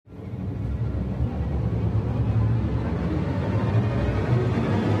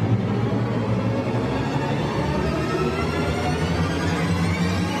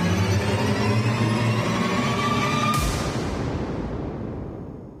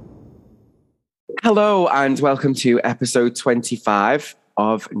Hello and welcome to episode 25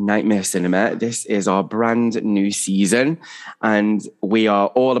 of Nightmare Cinema. This is our brand new season and we are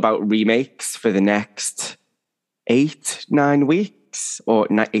all about remakes for the next 8-9 weeks, or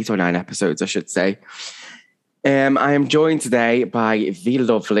 8 or 9 episodes, I should say. I am joined today by the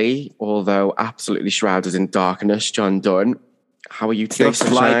lovely, although absolutely shrouded in darkness, John Dunn. How are you today, Just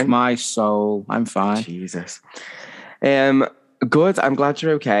sunshine? like my soul. I'm fine. Jesus. Good. I'm glad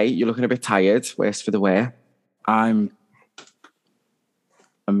you're okay. You're looking a bit tired. Worse for the wear. I'm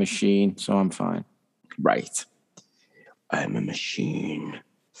a machine, so I'm fine. Right. I'm a machine.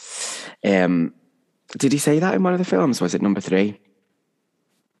 Did he say that in one of the films? Was it number 3?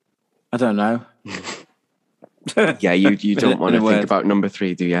 I don't know. Yeah, you don't want to think about number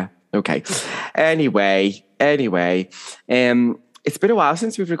 3, do you? Okay. Anyway. It's been a while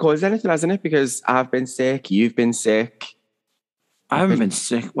since we've recorded anything, hasn't it? Because I've been sick. You've been sick. I haven't been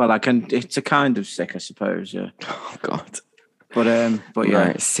sick. Well, it's a kind of sick, I suppose. Yeah. Oh God. But yeah,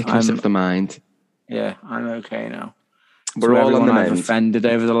 right. Sickness of the mind. Yeah, I'm okay now. We're all on the I've mend. offended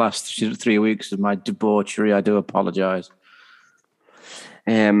over the last 3 weeks of my debauchery. I do apologise.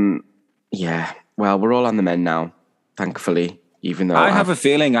 Yeah. Well, we're all on the mend now, thankfully. Even though I have a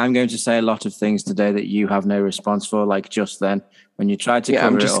feeling I'm going to say a lot of things today that you have no response for, like just then when you tried to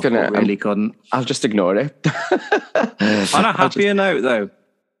cover really couldn't. I'll just ignore it. On a happier note, though,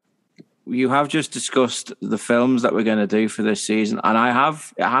 you have just discussed the films that we're going to do for this season, and I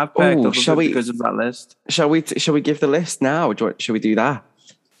have picked up because of that list. Shall we give the list now? Shall we do that?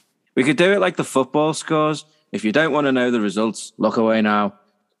 We could do it like the football scores. If you don't want to know the results, look away now,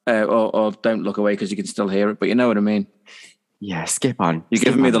 or don't look away because you can still hear it. But you know what I mean. Yeah, skip on. You're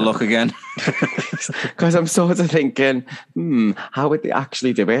giving me the look again. Because I'm sort of thinking, how would they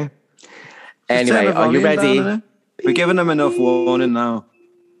actually do it? Anyway, are you ready? We're giving them enough warning now.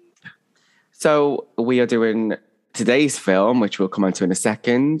 So we are doing today's film, which we'll come on to in a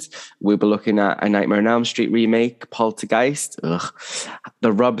second. We'll be looking at A Nightmare on Elm Street remake, Poltergeist,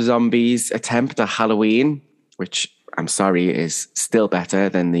 the Rob Zombie's attempt at Halloween, which I'm sorry is still better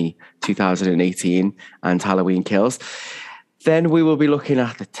than the 2018 and Halloween Kills. Then we will be looking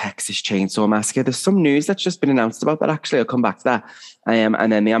at the Texas Chainsaw Massacre. There's some news that's just been announced about that, actually. I'll come back to that.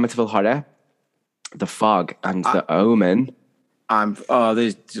 And then the Amityville Horror, The Fog, and The Omen.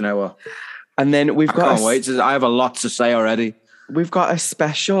 You know what? And then I can't wait. I have a lot to say already. We've got a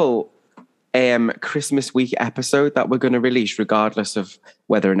special Christmas week episode that we're going to release, regardless of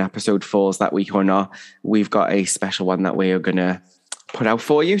whether an episode falls that week or not. We've got a special one that we are going to put out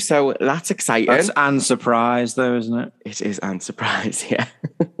for you, so that's exciting. That's and surprise, though, isn't it? It is and surprise, yeah.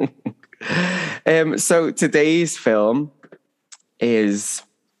 So today's film is,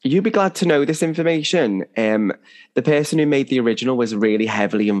 you'd be glad to know this information. The person who made the original was really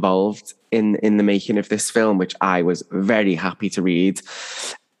heavily involved in the making of this film, which I was very happy to read.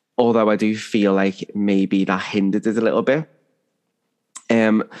 Although I do feel like maybe that hindered it a little bit.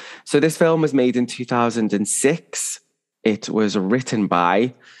 So this film was made in 2006. It was written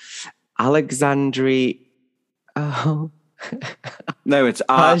by Alexandre. Oh. No, it's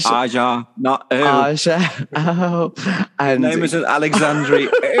Aja, not Aja. Oh. And his name isn't Alexandre.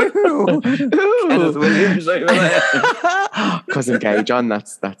 Kenneth Williams over there. Cousin Gay, John,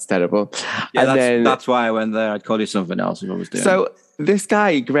 that's terrible. Yeah, that's why I went there. I'd call you something else if I was doing So this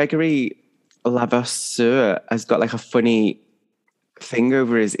guy, Gregory Lavasseur, has got like a funny thing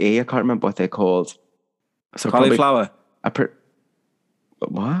over his ear. I can't remember what they're called. So cauliflower. What?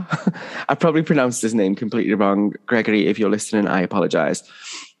 I probably pronounced his name completely wrong. Gregory, if you're listening, I apologise.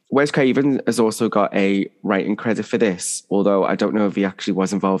 Wes Craven has also got a writing credit for this, although I don't know if he actually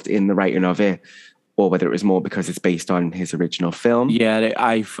was involved in the writing of it or whether it was more because it's based on his original film. Yeah,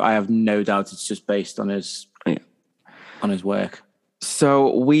 I have no doubt it's just based on his work.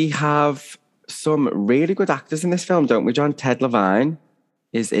 So we have some really good actors in this film, don't we, John? Ted Levine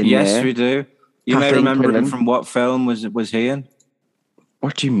is in there. Yes, we do. You may remember him from what film was he in?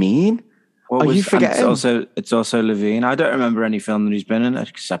 What do you mean? Are you forgetting? It's also Levine. I don't remember any film that he's been in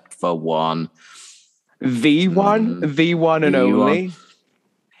except for one. The one and only.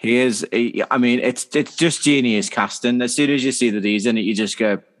 He is. I mean, it's just genius casting. As soon as you see that he's in it, you just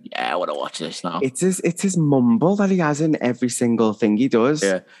go, "Yeah, I want to watch this now." It's his mumble that he has in every single thing he does.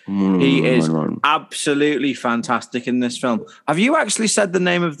 Yeah, he is absolutely fantastic in this film. Have you actually said the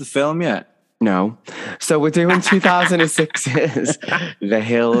name of the film yet? No. So we're doing 2006's The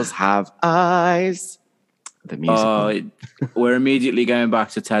Hills Have Eyes. The musical. We're immediately going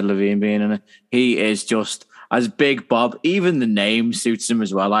back to Ted Levine being in it. He is just as Big Bob. Even the name suits him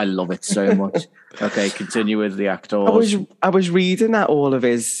as well. I love it so much. Okay, continue with the actors. I was reading that all of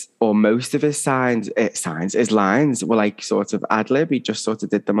his, or most of his his lines were like sort of ad lib. He just sort of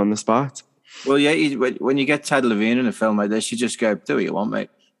did them on the spot. Well, yeah, when you get Ted Levine in a film like this, you just go, do what you want, mate.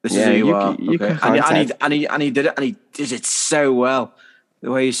 This is who you are. Okay. And he did it, and he did it so well.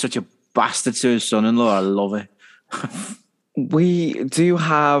 The way he's such a bastard to his son-in-law, I love it. We do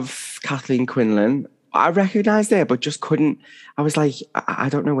have Kathleen Quinlan. I recognised her, but just couldn't. I was like, I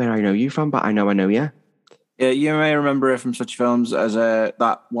don't know where I know you from, but I know you. Yeah, you may remember her from such films as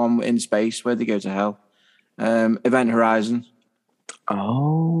that one in space where they go to hell, Event Horizon.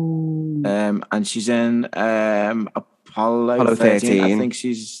 Oh. And she's in Apollo 13. I think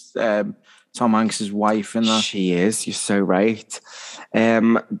she's Tom Hanks' wife in that. She is. You're so right.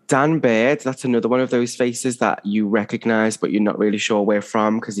 Dan Baird, that's another one of those faces that you recognise, but you're not really sure where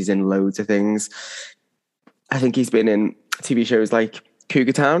from because he's in loads of things. I think he's been in TV shows like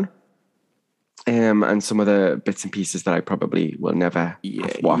Cougar Town, and some of the bits and pieces that I probably will never have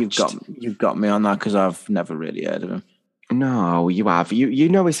watched. You've got me on that because I've never really heard of him. No, you have. You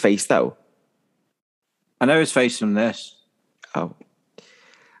know his face though. I know his face from this. Oh.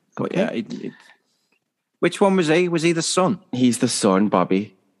 But yeah, which one was he? Was he the son? He's the son,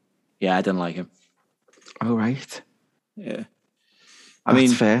 Bobby. Yeah, I didn't like him. Oh, right. Yeah.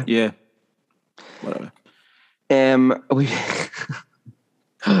 That's fair. Yeah. Whatever. Okie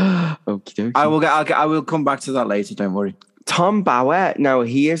dokie. I will come back to that later. Don't worry. Tom Bauer. Now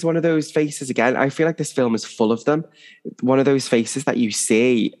he is one of those faces again. I feel like this film is full of them. One of those faces that you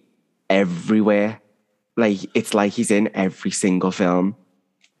see everywhere. Like it's like he's in every single film.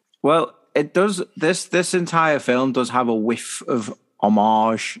 Well, it does. This entire film does have a whiff of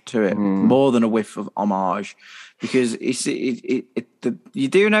homage to it, more than a whiff of homage, because you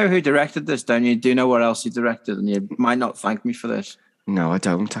do know who directed this, don't you? You do know what else he directed, and you might not thank me for this. No, I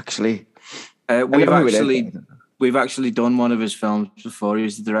don't actually. We've actually done one of his films before. He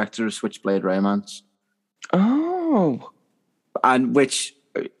was the director of Switchblade Romance. Oh, and which,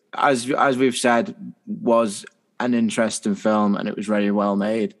 as we've said, was an interesting film, and it was very well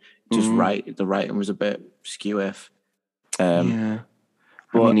made. Just right, the writing was a bit skew-iff. Yeah,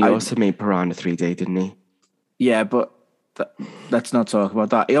 he also made Piranha 3D, didn't he? Yeah, but let's not talk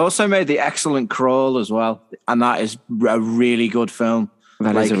about that. He also made the excellent Crawl as well, and that is a really good film.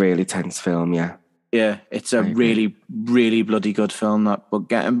 That is a really tense film, yeah. Yeah, it's a really, really bloody good film. But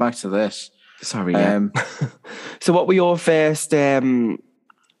getting back to this, sorry. So, what were your first? Do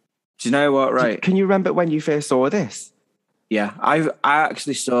you know what? Right? Can you remember when you first saw this? Yeah, I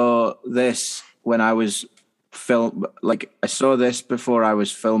actually saw this when I was I saw this before I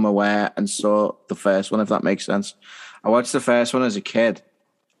was film aware and saw the first one, if that makes sense. I watched the first one as a kid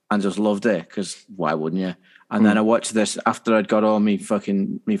and just loved it because why wouldn't you? And then I watched this after I'd got all me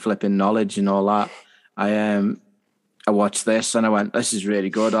flipping knowledge and all that. I watched this and I went, this is really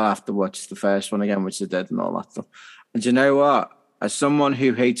good. I'll have to watch the first one again, which I did and all that stuff. And you know what? As someone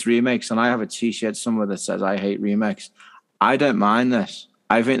who hates remakes, and I have a T-shirt somewhere that says I hate remakes, I don't mind this.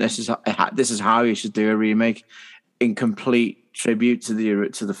 I think this is how you should do a remake, in complete tribute to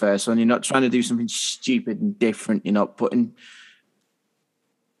the first one. You're not trying to do something stupid and different. You're not putting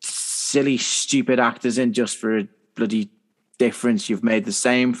silly, stupid actors in just for a bloody difference. You've made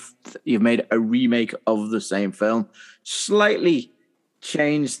a remake of the same film, slightly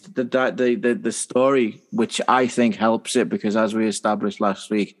changed the story, which I think helps it, because as we established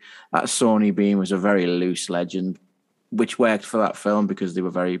last week, that Sawney Bean was a very loose legend, which worked for that film because they were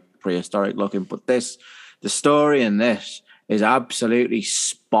very prehistoric looking. But the story in this is absolutely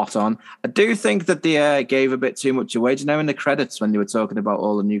spot on. I do think that they gave a bit too much away. Do you know, in the credits when they were talking about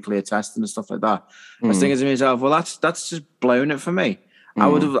all the nuclear testing and stuff like that, I was thinking to myself, well, that's just blown it for me. I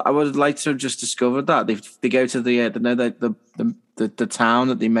would have liked to have just discovered that they go to the town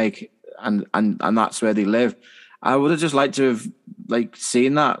that they make, and that's where they live. I would have just liked to have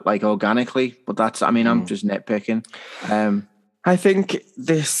seen that organically, but that's, I'm just nitpicking. I think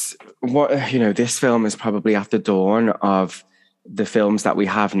this film is probably at the dawn of the films that we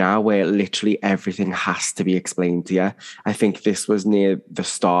have now, where literally everything has to be explained to you. I think this was near the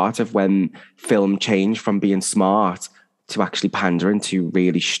start of when film changed from being smart to actually pandering to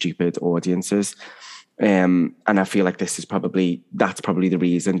really stupid audiences. And I feel like that's probably the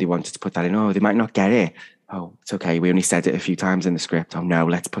reason they wanted to put that in. Oh, they might not get it. Oh, it's okay. We only said it a few times in the script. Oh no,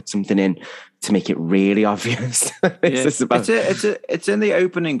 let's put something in to make it really obvious. It's in the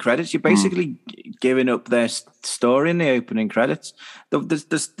opening credits. You're basically giving up their story in the opening credits.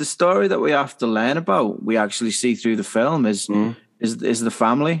 The story that we have to learn about, we actually see through the film is the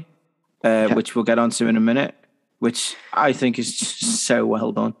family, which we'll get onto in a minute. which I think is just so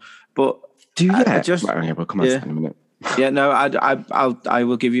well done. But Do you? I just Right, okay, we'll come on to that in a minute. yeah, no, I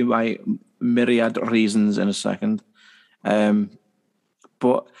will give you my myriad reasons in a second.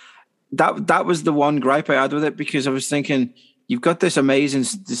 But that was the one gripe I had with it, because I was thinking, you've got this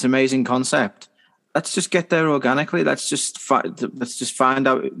amazing concept. Let's just get there organically. Let's just find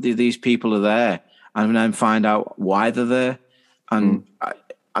out these people are there, and then find out why they're there. And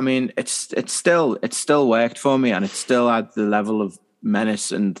I mean, it's still worked for me, and it still had the level of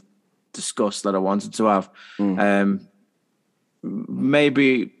menace and disgust that I wanted to have.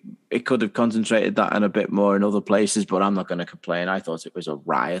 Maybe it could have concentrated that in a bit more in other places, but I'm not going to complain. I thought it was a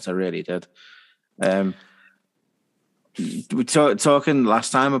riot. I really did. We talking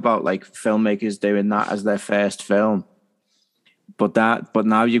last time about like filmmakers doing that as their first film, but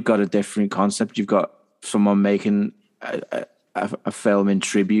now you've got a different concept. You've got someone making a film in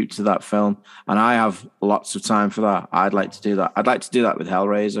tribute to that film, and I have lots of time for that. I'd like to do that. I'd like to do that with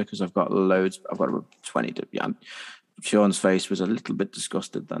Hellraiser, because I've got loads. I've got about 20 to. Yeah, Sean's face was a little bit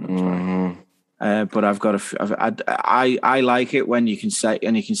disgusted then. But I've got I like it when you can say,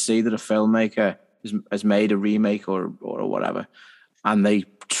 and you can see that a filmmaker has made a remake or whatever, and they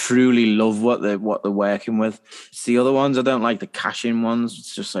truly love what they're working with. It's the other ones I don't like, the cash-in ones.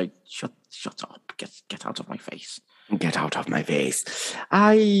 It's just like, shut up, get out of my face. Get out of my face.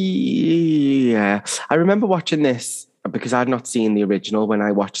 I remember watching this because I'd not seen the original when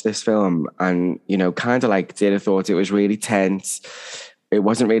I watched this film, and kind of liked it. I thought it was really tense. It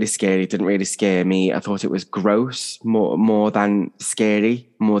wasn't really scary. It didn't really scare me. I thought it was gross, more than scary,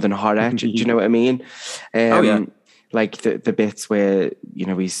 more than horror. Do you know what I mean? Oh yeah. Like the bits where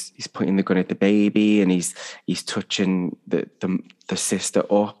he's putting the gun at the baby, and he's touching the sister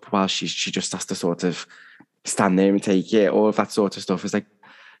up while she just has to sort of stand there and take it. All of that sort of stuff is like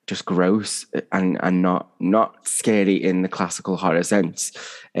just gross and not scary in the classical horror sense.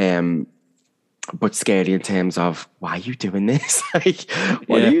 But scary in terms of, why are you doing this? Like,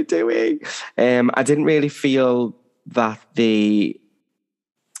 what are you doing? I didn't really feel that the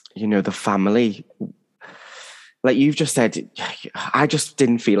family, like you've just said, I just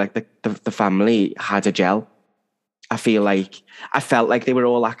didn't feel like the family had a gel. I felt like they were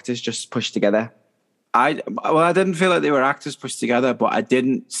all actors just pushed together. I didn't feel like they were actors pushed together, but I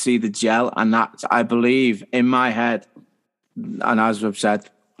didn't see the gel, and that, I believe, in my head, and as I've said,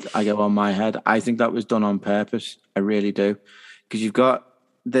 I go on my head, I think that was done on purpose. I really do. Because you've got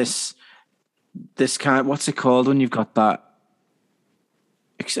this kind, what's it called when you've got that,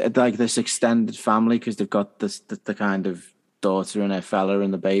 like this extended family, because they've got the kind of daughter and her fella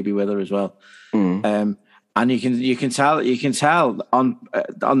and the baby with her as well. And you can tell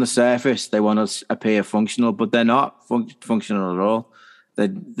on the surface they want to appear functional, but they're not functional at all.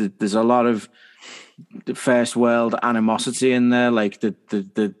 There's a lot of the first world animosity in there, like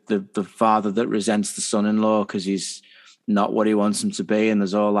the father that resents the son-in-law because he's not what he wants him to be, and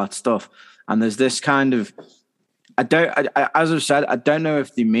there's all that stuff. And there's this kind of, as I've said, I don't know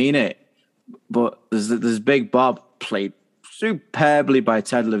if they mean it, but there's Big Bob, played superbly by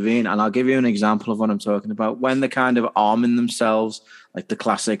Ted Levine, and I'll give you an example of what I'm talking about. When they're kind of arming themselves, like the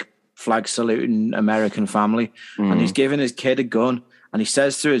classic flag saluting American family, and he's giving his kid a gun, and he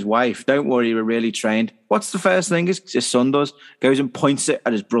says to his wife, "Don't worry, we're really trained." What's the first thing his son does? Goes and points it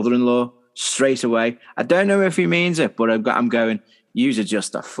at his brother-in-law straight away. I don't know if he means it, but I'm going, "Yous are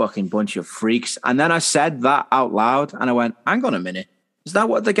just a fucking bunch of freaks." And then I said that out loud, and I went, "Hang on a minute, is that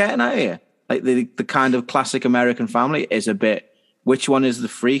what they're getting at here?" Like the kind of classic American family is a bit, which one is the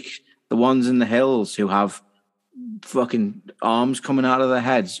freak? The ones in the hills who have fucking arms coming out of their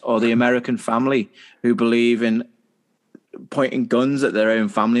heads, or the American family who believe in pointing guns at their own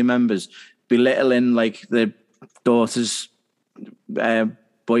family members, belittling like their daughter's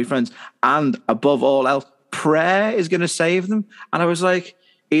boyfriends, and above all else, prayer is going to save them. And I was like,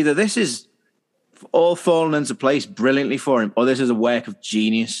 either this is all fallen into place brilliantly for him, or this is a work of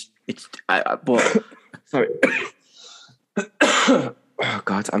genius. But sorry. Oh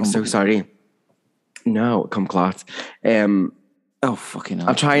God, I'm so sorry. No, kumquat. Oh fucking hell.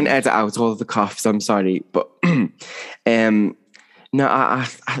 I'll try and edit out all of the coughs. I'm sorry, but no, I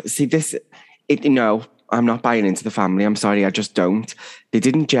see this. No, I'm not buying into the family. I'm sorry, I just don't. They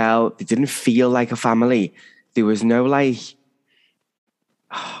didn't gel. They didn't feel like a family. There was no like.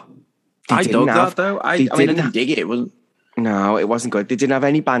 I dug that though. I didn't dig it. It wasn't. No, it wasn't good. They didn't have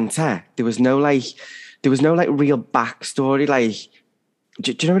any banter. There was no like real backstory. Like,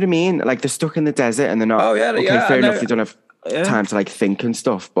 do you know what I mean? Like they're stuck in the desert and they're not. Oh yeah, yeah. Fair enough. They don't have time to like think and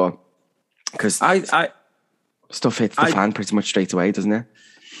stuff, but because I stuff hits the fan pretty much straight away, doesn't it?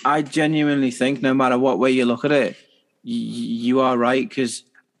 I genuinely think no matter what way you look at it, you are right, because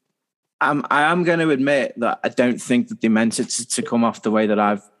I am going to admit that I don't think that they meant it to come off the way that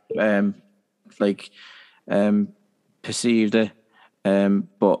I've like perceived it.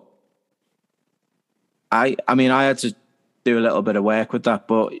 But I mean, I had to do a little bit of work with that,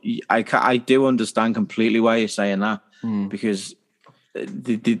 but I do understand completely why you're saying that, because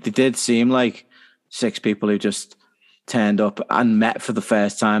they did seem like 6 people who just turned up and met for the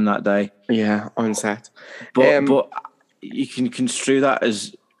first time that day. Yeah, on set. But you can construe that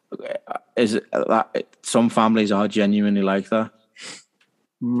as that some families are genuinely like that.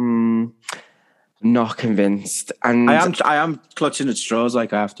 Not convinced, and I am clutching at straws,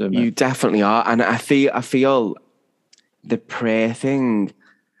 like, I have to admit. You definitely are, and I feel the prayer thing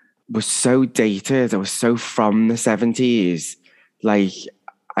was so dated. It was so from the 70s. Like,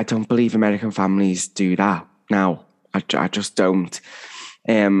 I don't believe American families do that now. I just don't.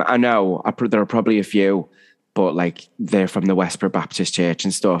 I know there are probably a few, but like they're from the Westboro Baptist Church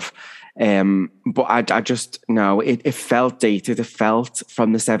and stuff. But I just no, it felt dated. It felt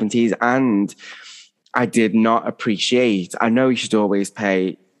from the 70s, and I did not appreciate. I know you should always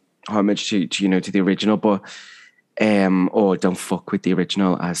pay homage to the original, but or don't fuck with the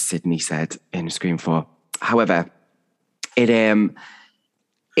original, as Sydney said in Scream 4. However,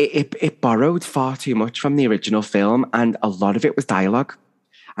 it borrowed far too much from the original film, and a lot of it was dialogue.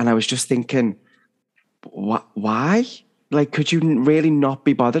 And I was just thinking, why? Like, could you really not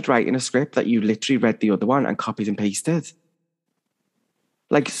be bothered writing a script that you literally read the other one and copied and pasted?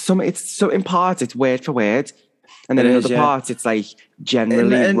 Like, in parts it's word for word, and then in other parts it's like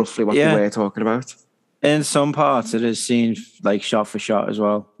generally roughly what they were talking about. In some parts it is seen like shot for shot as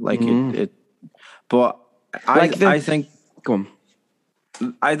well. Like it but I think go on.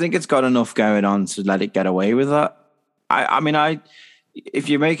 I think it's got enough going on to let it get away with that. I mean, if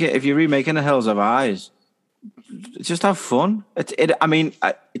you're remaking The Hills Have Eyes, just have fun.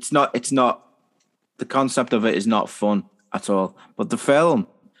 It's not the concept of it is not fun at all. But the film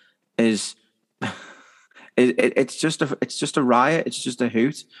is it's just a riot. It's just a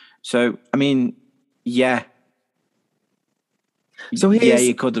hoot. So I mean, yeah. So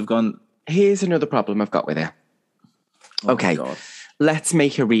you could have gone. Here's another problem I've got with it. Okay. God. Let's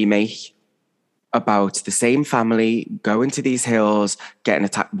make a remake about the same family going to these hills, getting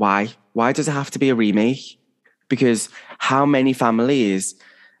attacked. Why? Why does it have to be a remake? Because how many families?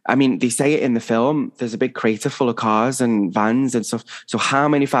 I mean, they say it in the film. There's a big crater full of cars and vans and stuff. So how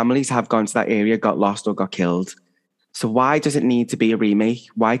many families have gone to that area, got lost or got killed? So why does it need to be a remake?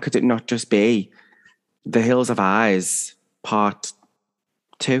 Why could it not just be The Hills Have Eyes Part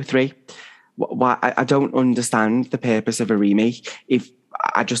 2, 3? Why? I don't understand the purpose of a remake. If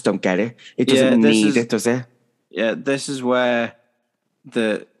I just don't get it. It doesn't need it, does it? Yeah, this is where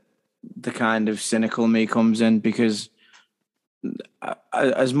the kind of cynical me comes in, because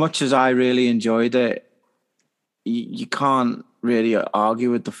as much as I really enjoyed it, you can't really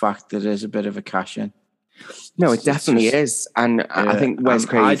argue with the fact that there's a bit of a cash in. No, it definitely is. And I think Wes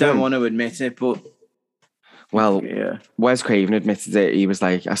Craven... I don't want to admit it, but... Well, Wes Craven admitted it. He was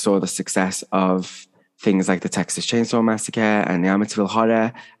like, I saw the success of things like the Texas Chainsaw Massacre and the Amityville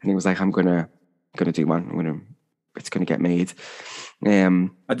Horror, and he was like, I'm gonna do one. It's gonna get made. I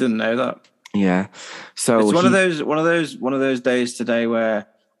didn't know that. Yeah, so it's one of those days today where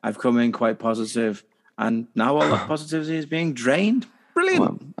I've come in quite positive, and now all that positivity is being drained. Brilliant.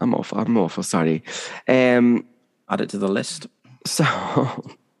 Well, I'm awful. Sorry. Add it to the list. So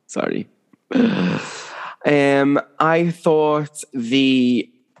sorry. I thought the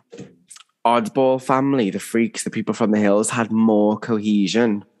oddball family, the freaks, the people from the hills, had more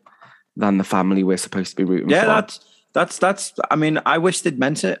cohesion than the family we're supposed to be rooting for. Yeah, that's. I mean, I wish they'd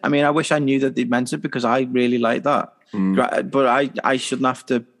meant it. I mean, I wish I knew that they'd meant it, because I really like that. But I shouldn't have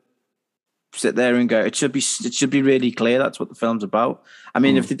to sit there and go, it should be really clear that's what the film's about. I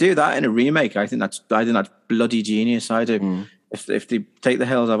mean, if they do that in a remake, I think that's bloody genius. I do. If they take The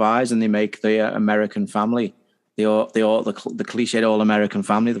Hills Have Eyes and they make the American family, the cliched all American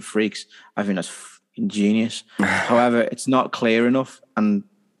family, the freaks, I think that's genius. However, it's not clear enough, and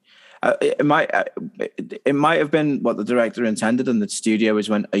it might have been what the director intended, and the studio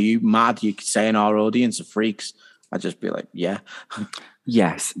went, "Are you mad? You saying our audience are freaks?" I'd just be like, "Yeah,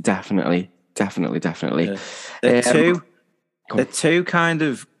 yes, definitely." They're too kind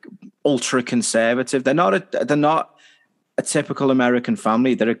of ultra conservative. They're not a typical American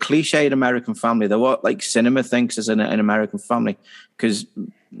family. They're a cliched American family. They're what like cinema thinks is an American family, because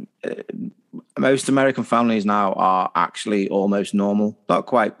most American families now are actually almost normal. Not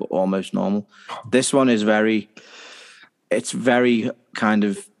quite, but almost normal. This one is very kind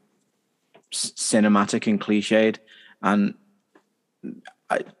of cinematic and cliched, and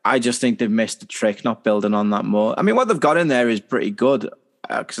I just think they've missed the trick not building on that more. I mean, what they've got in there is pretty good,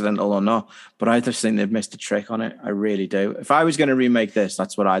 accidental or not, but I just think they've missed the trick on it. I really do. If I was going to remake this,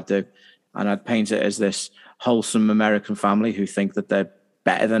 that's what I'd do, and I'd paint it as this wholesome American family who think that they're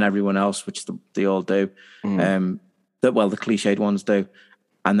better than everyone else, which they all do. The cliched ones do,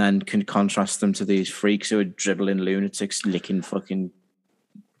 and then can contrast them to these freaks who are dribbling lunatics, licking fucking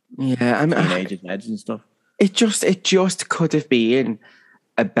teenagers' heads and stuff. It just could have been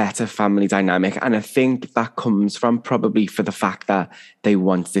a better family dynamic, and I think that comes from probably for the fact that they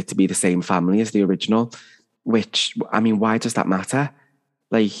wanted it to be the same family as the original. Which, I mean, why does that matter?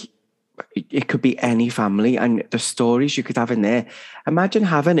 Like, it could be any family, and the stories you could have in there. Imagine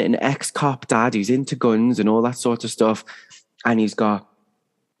having an ex-cop dad who's into guns and all that sort of stuff, and he's got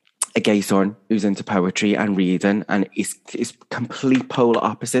a gay son who's into poetry and reading, and it's complete polar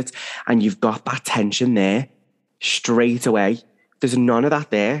opposites, and you've got that tension there straight away. There's none of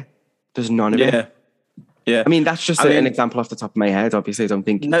that there. There's none of it. Yeah. I mean, that's just an example off the top of my head. Obviously, I don't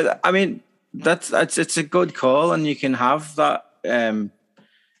think. No, I mean it's a good call, and you can have that.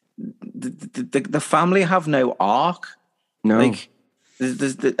 The family have no arc. No. Like,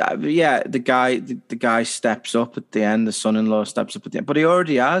 the guy steps up at the end. The son-in-law steps up at the end, but he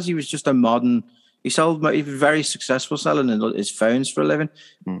already has. He was just a modern. He was very successful selling his phones for a living.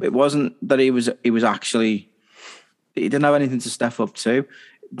 It wasn't that he was actually. He didn't have anything to step up to.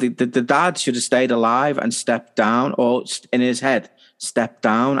 The dad should have stayed alive and stepped down, or in his head stepped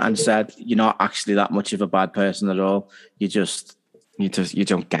down and said, "You're not actually that much of a bad person at all. You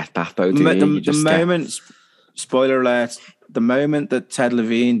don't get that though, do you? The moment, spoiler alert, the moment that Ted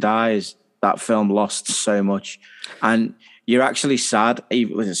Levine dies, that film lost so much, and you're actually sad,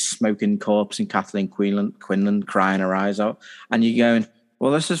 even with a smoking corpse and Kathleen Quinlan crying her eyes out, and you're going,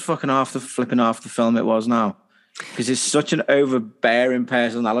 well, this is fucking half the film it was now. Because he's such an overbearing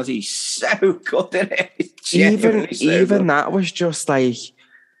personality. He's so good in it. Even that was just like,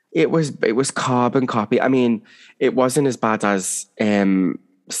 it was carbon copy. I mean, it wasn't as bad as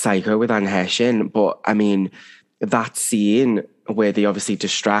Psycho with Anne Hession, but I mean, that scene where they obviously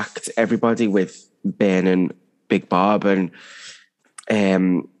distract everybody with Ben and Big Bob, and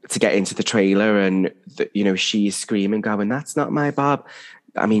to get into the trailer, and she's screaming, going, "That's not my Bob."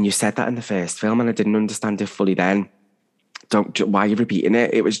 I mean, you said that in the first film, and I didn't understand it fully then. Why are you repeating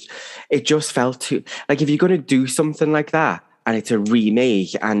it? It just felt too, like, if you're going to do something like that and it's a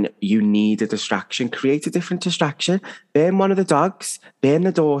remake and you need a distraction, create a different distraction. Burn one of the dogs, burn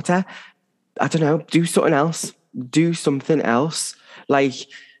the daughter. I don't know, do something else. Do something else. Like,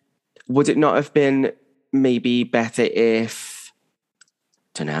 would it not have been maybe better if,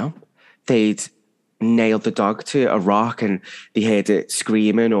 I don't know, they'd nailed the dog to a rock and they heard it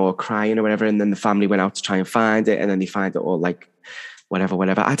screaming or crying or whatever, and then the family went out to try and find it, and then they find it all like whatever.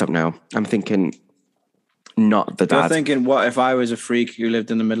 I don't know. I'm thinking not the dad. You're thinking, what if I was a freak who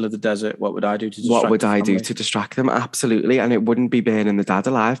lived in the middle of the desert? What would I do to distract them? Absolutely. And it wouldn't be burning the dad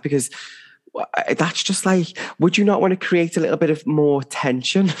alive, because that's just like, would you not want to create a little bit of more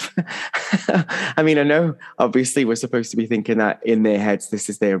tension? I mean, I know obviously we're supposed to be thinking that in their heads this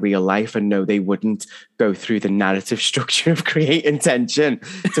is their real life, and no, they wouldn't go through the narrative structure of creating tension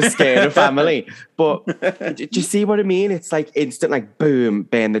to scare the family. But do you see what I mean? It's like instant, like, boom,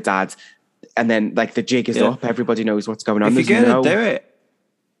 burn the dad, and then like the jig is up. Everybody knows what's going on. If you're going to do it,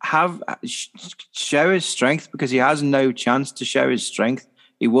 show his strength, because he has no chance to show his strength.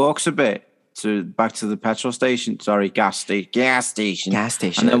 He walks a bit back to the petrol station, gas station,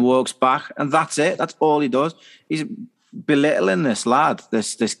 and then walks back, and that's it. That's all he does. He's belittling this lad,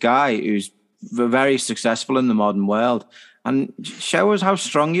 this guy who's very successful in the modern world, and show us how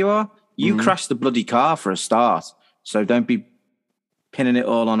strong you are. You crashed the bloody car for a start, so don't be pinning it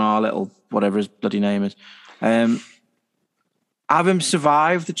all on our little whatever his bloody name is. Have him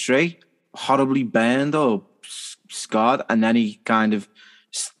survive the tree, horribly burned or scarred, and then he kind of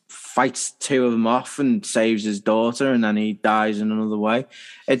fights two of them off and saves his daughter, and then he dies in another way.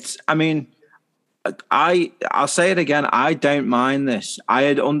 I'll say it again. I don't mind this. I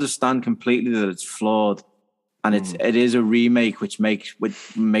understand completely that it's flawed, and it is a remake, which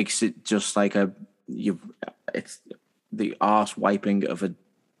makes it just like it's the arse wiping of a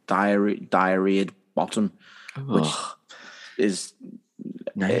diarrheaed bottom, which is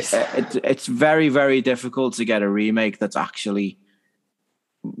nice. It's very, very difficult to get a remake that's actually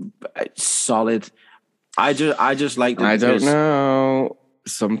solid. I just like that. I don't know.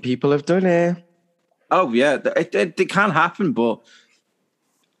 Some people have done it. Oh yeah, it can happen, but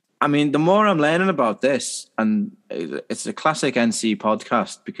I mean, the more I'm learning about this, and it's a classic NC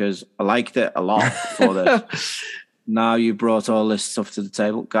podcast because I liked it a lot for this. Now you brought all this stuff to the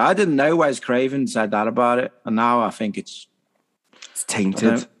table. I didn't know Wes Craven said that about it, and now I think it's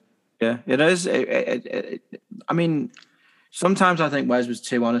tainted. Yeah, it is. I mean, sometimes I think Wes was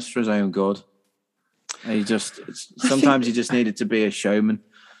too honest for his own good. Sometimes he just needed to be a showman.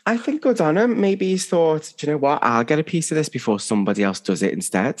 I think good on him. Maybe he's thought, do you know what? I'll get a piece of this before somebody else does it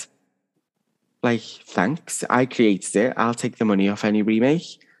instead. Like, thanks. I created it. I'll take the money off any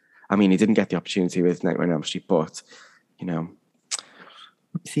remake. I mean, he didn't get the opportunity with Nightmare on Elm Street, but, you know,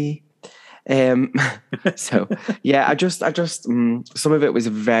 oopsie. So, yeah, I just, some of it was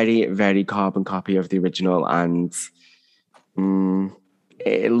a very, very carbon copy of the original, and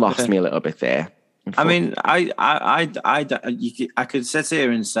it lost me a little bit there. I mean, I could sit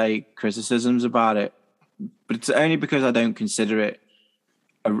here and say criticisms about it, but it's only because I don't consider it.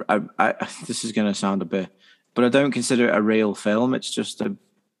 This is going to sound a bit, but I don't consider it a real film. It's just a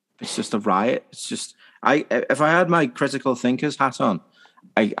riot. It's just if I had my critical thinker's hat on,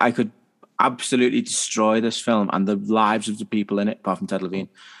 I could absolutely destroy this film and the lives of the people in it, apart from Ted Levine.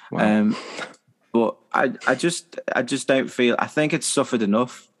 Wow. But I just don't feel. I think it's suffered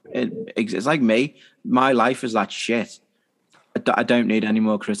enough. It's like me. My life is that shit. I don't need any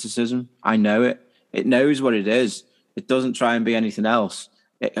more criticism. I know it. It knows what it is. It doesn't try and be anything else.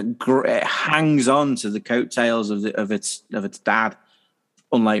 It hangs on to the coattails of its dad.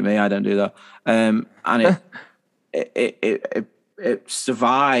 Unlike me, I don't do that. And it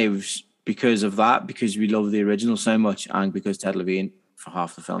survives because of that. Because we love the original so much, and because Ted Levine for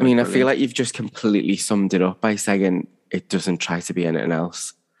half the film. I mean, I feel like you've just completely summed it up by saying it doesn't try to be anything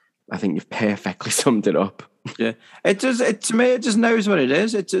else. I think you've perfectly summed it up. Yeah, it does. To me, it just knows what it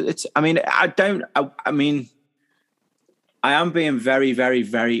is. It's. I mean, I mean, I am being very, very,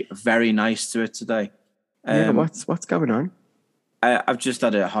 very, very nice to it today. Yeah, what's going on? I've just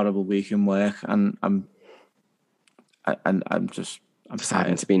had a horrible week in work, and I'm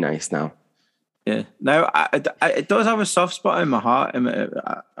deciding to be nice now. Yeah, no, it does have a soft spot in my heart.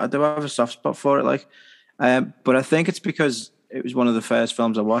 I do have a soft spot for it, like, but I think it's because it was one of the first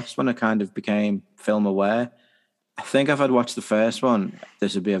films I watched when I kind of became film aware. I think if I'd watched the first one,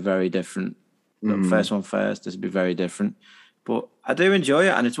 this would be a very different. The first one first, this would be very different. But I do enjoy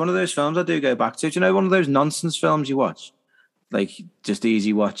it, and it's one of those films I do go back to. Do you know one of those nonsense films you watch, like just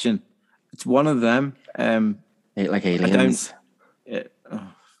easy watching? It's one of them. Like Aliens.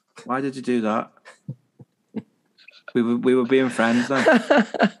 Why did you do that? we were being friends then.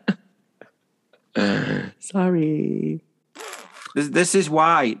 Sorry. This is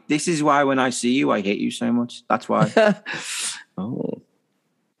why when I see you, I hate you so much. That's why. Oh,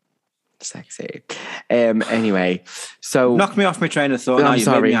 sexy. Anyway, so knock me off my train of thought. Now you've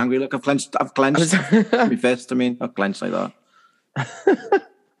made me angry. Look, I've clenched my fist. I mean, I've clenched like that.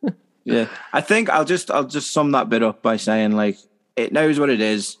 Yeah, I think I'll just sum that bit up by saying, like, it knows what it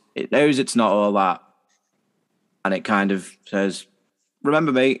is. It knows it's not all that, and it kind of says,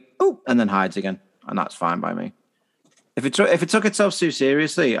 "Remember me," and then hides again, and that's fine by me. If it took itself too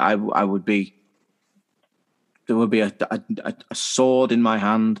seriously, I would be. There would be a sword in my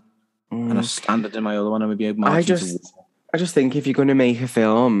hand and a standard in my other one. I would be. I just think if you're going to make a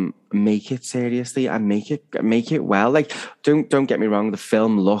film, make it seriously and make it well. Like, don't get me wrong, the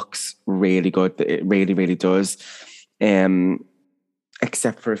film looks really good. It really, really does.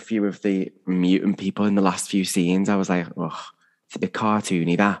 Except for a few of the mutant people in the last few scenes, I was like, oh, it's a bit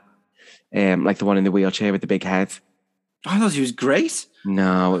cartoony, that. Like the one in the wheelchair with the big head. I thought he was great.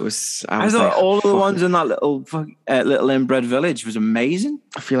 No, it was. I thought like, all of the ones in that little inbred village was amazing.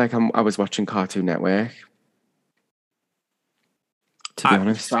 I feel like I was watching Cartoon Network. To be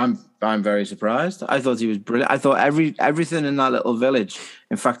honest, I'm very surprised. I thought he was brilliant. I thought everything in that little village.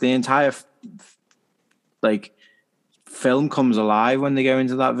 In fact, the entire film comes alive when they go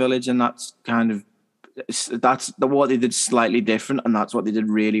into that village, and that's what they did slightly different, and that's what they did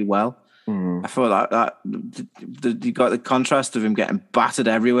really well. I thought that you got the contrast of him getting battered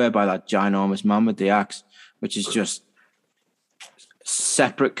everywhere by that ginormous man with the axe, which is just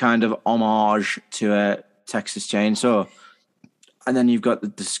separate kind of homage to a Texas Chainsaw, and then you've got the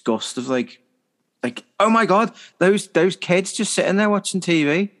disgust of like oh my god, those kids just sitting there watching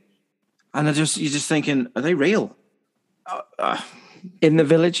TV, and you're just thinking, are they real? In the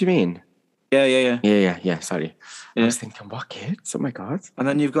village, you mean? Yeah. Sorry. Yeah. I was thinking, what kids? Oh my god! And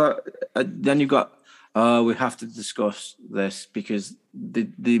then you've got, we have to discuss this because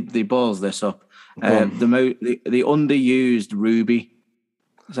the balls this up. The underused Ruby,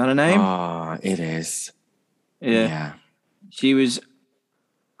 is that her name? Oh, it is. Yeah. She was.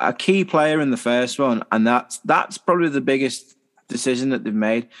 a key player in the first one, and that's probably the biggest decision that they've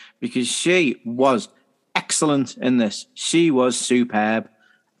made, because she was excellent in this. She was superb,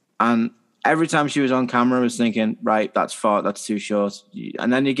 and every time she was on camera, I was thinking, right, that's too short.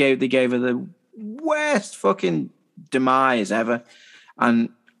 And then they gave her the worst fucking demise ever, and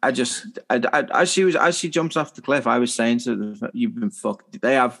as she jumps off the cliff, I was saying to them, "You've been fucked.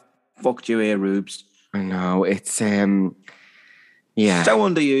 They have fucked you here, Rubes." I know, it's so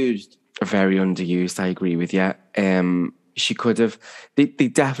underused. Very underused. I agree with you. She could have. They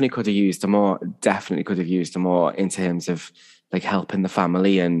definitely could have used her more. Definitely could have used her more in terms of like helping the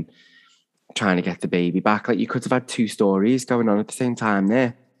family and trying to get the baby back. Like, you could have had two stories going on at the same time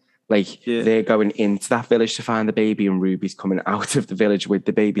there. Like, they're going into that village to find the baby, and Ruby's coming out of the village with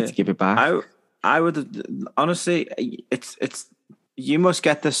the baby to give it back. I would honestly, it's you must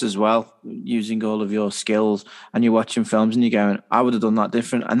get this as well, using all of your skills, and you're watching films and you're going, I would have done that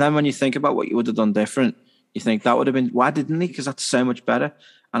different. And then when you think about what you would have done different, you think that would have been, why didn't he? Because that's so much better.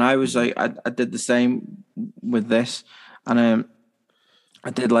 And I was like, I did the same with this, and I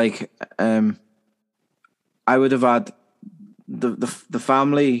did like, I would have had the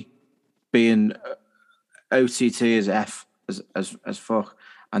family being OTT as F as fuck,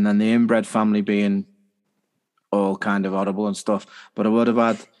 and then the inbred family being all kind of horrible and stuff. But I would have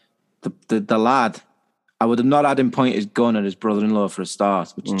had the lad. I would have not had him point his gun at his brother-in-law for a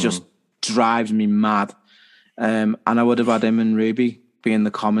start, which just drives me mad. And I would have had him and Ruby being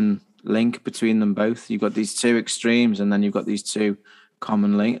the common link between them both. You've got these two extremes, and then you've got these two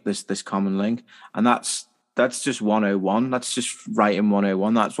common link. This common link, and that's just 101. That's just writing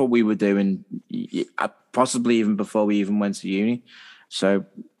 101. That's what we were doing, possibly even before we even went to uni. So,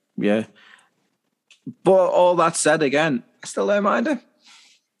 yeah. But all that said, again, I still don't mind it.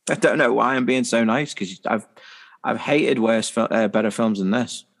 I don't know why I'm being so nice, because I've hated better films than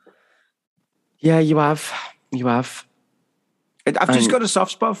this. Yeah, you have. I've just got a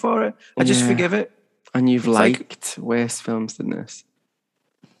soft spot for it. I just forgive it. And you've liked worse films than this.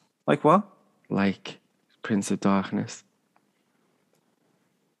 Like what? Like Prince of Darkness.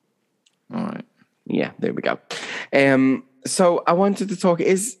 All right. Yeah, there we go. So I wanted to talk.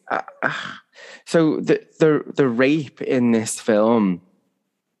 So the rape in this film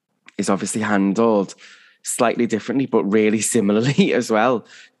is obviously handled slightly differently, but really similarly as well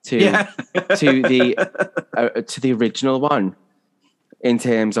to the original one. In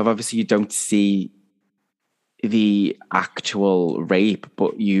terms of, obviously, you don't see the actual rape,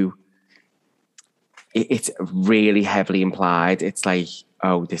 but it's really heavily implied. It's like,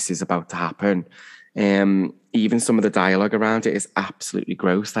 oh, this is about to happen. Even some of the dialogue around it is absolutely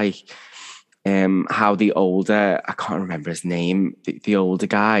gross. Like, how the older, I can't remember his name, the older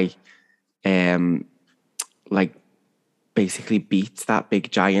guy, like basically beats that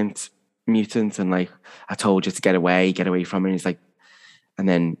big giant mutant, and like, I told you to get away from him. He's like, and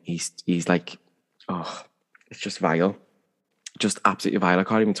then he's like, oh, it's just vile, just absolutely vile. I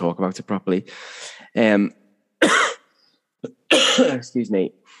can't even talk about it properly. Excuse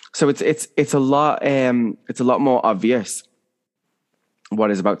me. So it's a lot more obvious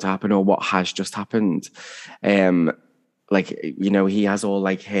what is about to happen, or what has just happened. Like, you know, he has all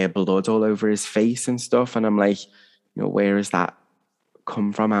like hair blood all over his face and stuff, and I'm like, you know, where has that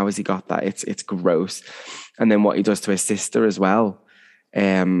come from? How has he got that? It's gross. And then what he does to his sister as well.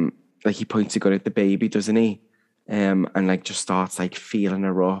 Like, he points a gun at the baby, doesn't he? And like just starts like feeling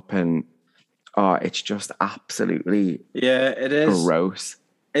her up, and it's just absolutely it is gross.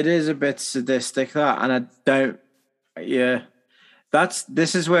 It is a bit sadistic, that, and I don't. Yeah,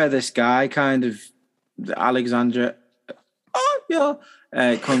 this is where this guy kind of, Alexandra,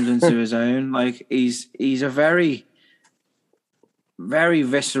 comes into his own. Like, he's a very, very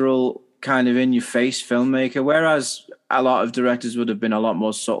visceral, kind of in your face filmmaker, whereas a lot of directors would have been a lot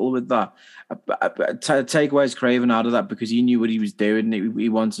more subtle with that. Take Wes Craven out of that, because he knew what he was doing. He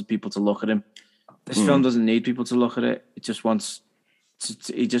wanted people to look at him. This film doesn't need people to look at it. It just wants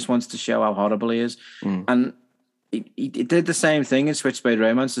to show how horrible he is. And he did the same thing in Switchblade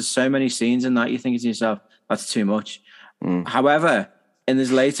Romance. There's so many scenes in that you're thinking to yourself, that's too much. However, in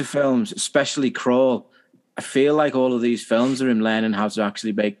his later films, especially Crawl, I feel like all of these films are him learning how to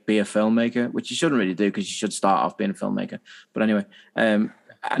actually be a filmmaker, which you shouldn't really do, because you should start off being a filmmaker. But anyway, and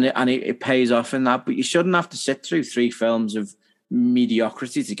it pays off in that. But you shouldn't have to sit through 3 films of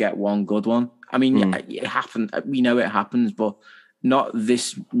mediocrity to get one good one. I mean, it happened. We know it happens, but not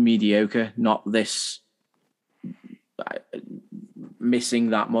this mediocre, not this missing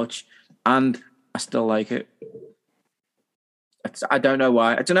that much. And I still like it. I don't know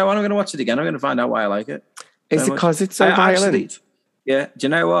why. I don't know when I'm going to watch it again. I'm going to find out why I like it. Is it because it's so violent? Yeah, do you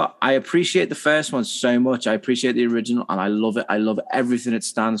know what? I appreciate the first one so much. I appreciate the original, and I love it. I love everything it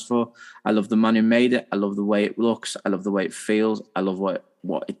stands for. I love the man who made it. I love the way it looks. I love the way it feels. I love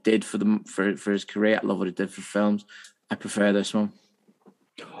what it did for his career. I love what it did for films. I prefer this one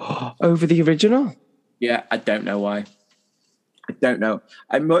over the original. Yeah, I don't know why. I don't know.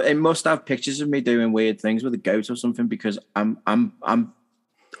 It must have pictures of me doing weird things with a goat or something, because I'm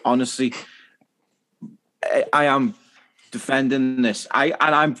honestly, I am defending this.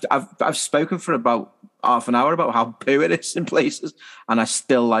 I've spoken for about half an hour about how poo it is in places, and I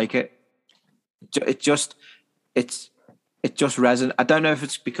still like it. It just resonates. I don't know if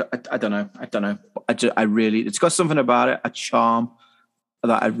it's because I don't know. I really, it's got something about it, a charm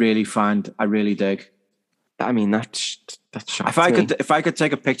that I really dig. I mean, that's If I could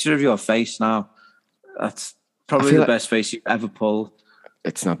take a picture of your face now, that's probably the best face you've ever pulled.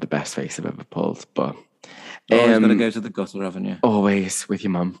 It's not the best face I've ever pulled, but you're always going to go to the gutter, haven't you? Always with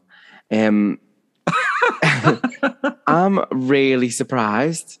your mum. I'm really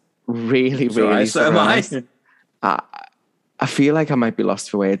surprised. Really surprised. I feel like I might be lost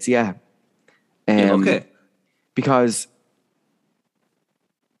for words. Yeah. Okay. Because,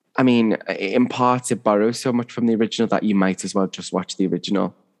 I mean, in part, it borrows so much from the original that you might as well just watch the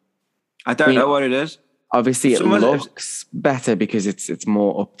original. I don't know what it is. Obviously, it looks better because it's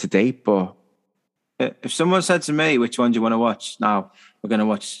more up to date. But if someone said to me, "Which one do you want to watch?" Now we're going to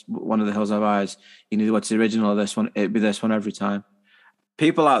watch One of the Hills Have Eyes. You need to watch the original. This one, it'd be this one every time.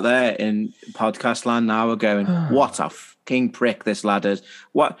 People out there in podcast land now are going, "What a fucking prick this lad is!"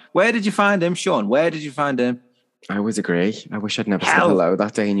 What? Where did you find him, Sean? Where did you find him? I always agree. I wish I'd never said hello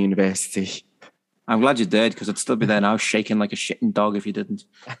that day in university. I'm glad you did, because I'd still be there now shaking like a shitting dog if you didn't.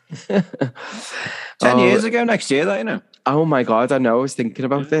 10 years ago next year, that, you know. Oh my God, I know. I was thinking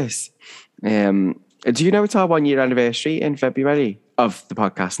about this. Do you know it's our 1 year anniversary in February of the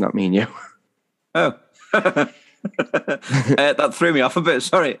podcast, not me and you? Oh. That threw me off a bit.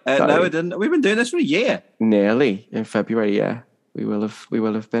 Sorry. No, it didn't. We've been doing this for a year. Nearly in February, yeah. We will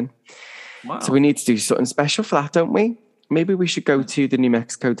have been. Wow. So we need to do something special for that, don't we? Maybe we should go to the New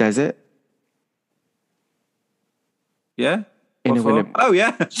Mexico desert. Yeah. Oh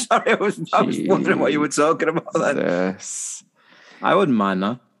yeah. Sorry, I was wondering what you were talking about then. Yes. I wouldn't mind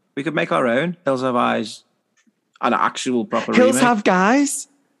that. We could make our own Hills Have Eyes, an actual proper Hills remake. Have Guys.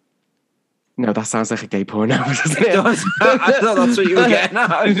 No, that sounds like a gay porno, doesn't it? I thought that's what you were getting at.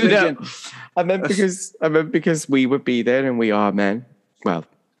 No, I meant because we would be there and we are men. Well,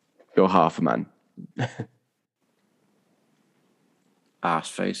 you're half a man. Ass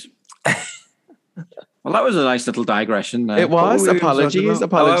face. Well, that was a nice little digression there. It was. Apologies. I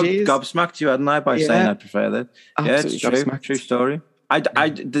gobsmacked you, hadn't I, by saying I prefer that. Absolutely, yeah, it's true. True story.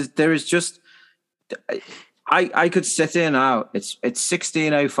 There is just... I could sit here now. It's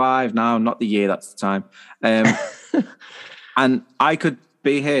 16:05 now, not the year, that's the time. And I could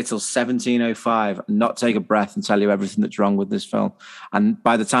be here till 17:05 and not take a breath and tell you everything that's wrong with this film. And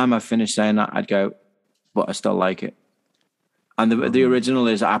by the time I finish saying that, I'd go, but I still like it. And the original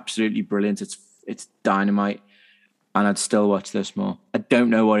is absolutely brilliant. It's dynamite. And I'd still watch this more. I don't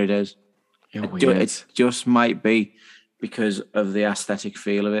know what it is. It just might be because of the aesthetic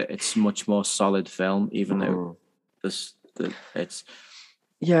feel of it. It's much more solid film, even though it's...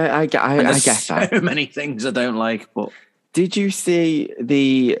 Yeah, I get that. So many things I don't like, but... Did you see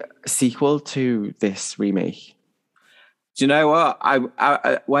the sequel to this remake? Do you know what?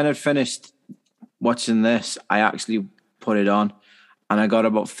 I when I'd finished watching this, I actually put it on, and I got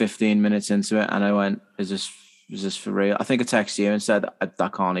about 15 minutes into it, and I went, "Is this for real?" I think I texted you and said, "I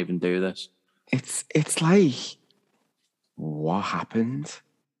can't even do this." It's like, what happened?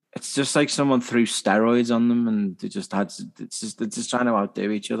 It's just like someone threw steroids on them, and they just had. They're just trying to outdo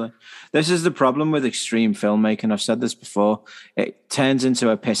each other. This is the problem with extreme filmmaking. I've said this before. It turns into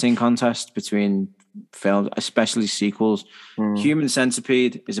a pissing contest between films, especially sequels. Human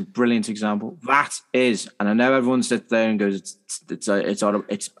Centipede is a brilliant example. That is, and I know everyone sits there and goes,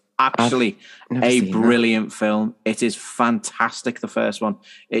 "It's actually a brilliant film. It is fantastic. The first one,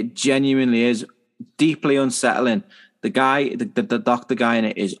 it genuinely is deeply unsettling." The guy, the doctor guy in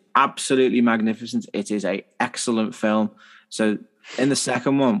it is absolutely magnificent. It is an excellent film. So in the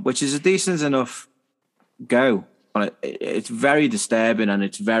second one, which is a decent enough go on it, it's very disturbing and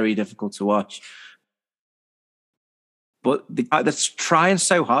it's very difficult to watch. But the guy that's trying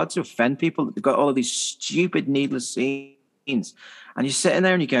so hard to offend people, they've got all of these stupid, needless scenes. And you're sitting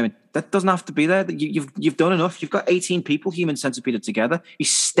there and you're going, that doesn't have to be there. You've done enough. You've got 18 people Human Centipede together. He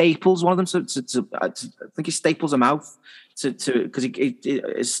staples one of them I think he staples a mouth because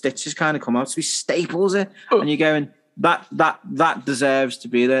his stitches kind of come out. So he staples it. And you're going, that deserves to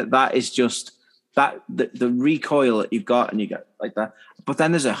be there. That is just that the recoil that you've got, and you get like that. But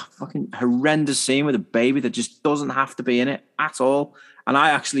then there's a fucking horrendous scene with a baby that just doesn't have to be in it at all. And I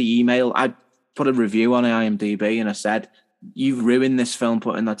actually I put a review on IMDb, and I said, "You've ruined this film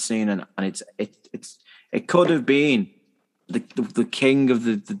putting that scene in." And it could have been the king of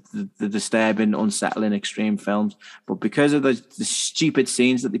the disturbing, unsettling, extreme films, but because of the stupid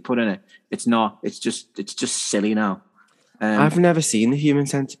scenes that they put in it, it's not. It's just silly now. I've never seen The Human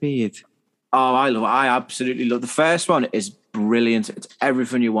Centipede. Oh, I absolutely love the first one. Is brilliant. It's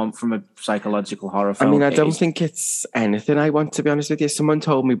everything you want from a psychological horror film. I mean, I don't think it's anything I want, to be honest with you. Someone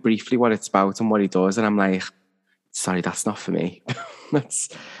told me briefly what it's about and what he does, and I'm like, sorry, that's not for me. That's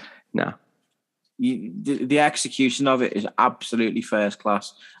no. The execution of it is absolutely first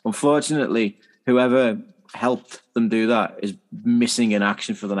class. Unfortunately, whoever helped them do that is missing in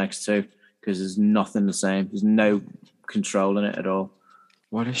action for the next two, because there's nothing the same. There's no control in it at all.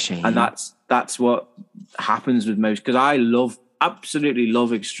 What a shame. And that's what happens with most, because I absolutely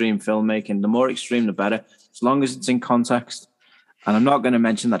love extreme filmmaking. The more extreme, the better, as long as it's in context. And I'm not going to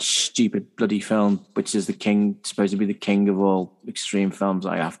mention that stupid bloody film, which is supposed to be the king of all extreme films.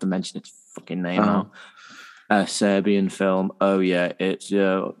 I have to mention its fucking name now. A Serbian film. Oh yeah,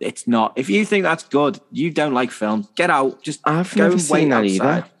 it's not. If you think that's good, you don't like film. Get out. Just I've go never and seen wait that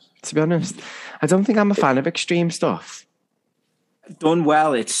outside. either. To be honest, I don't think I'm a fan of extreme stuff. Done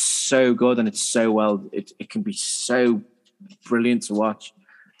well, it's so good, and it's so well. It can be so brilliant to watch,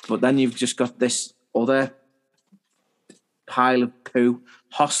 but then you've just got this other pile of poo.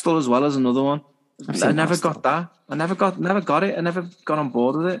 Hostel as well as another one. I never got that. I never got it. I never got on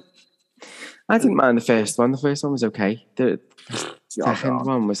board with it. I didn't mind the first one. The first one was okay. The second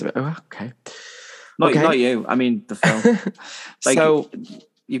one was okay. Not you. I mean the film. Like, so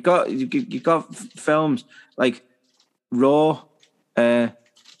you've got films like Raw.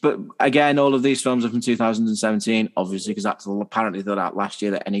 But again, all of these films are from 2017, obviously, because that's apparently that last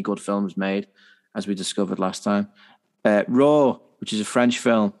year that any good film was made, as we discovered last time. Raw, which is a French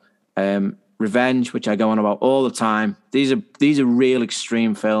film, Revenge, which I go on about all the time. These are real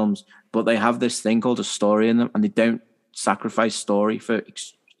extreme films, but they have this thing called a story in them, and they don't sacrifice story for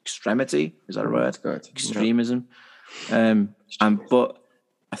extremity. Is that a word? Good. Extremism. But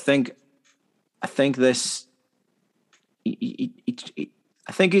I think this.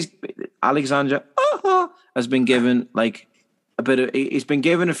 I think Alexander has been given like a bit of. He's been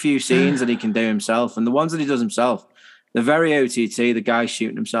given a few scenes that he can do himself, and the ones that he does himself, the very OTT, the guy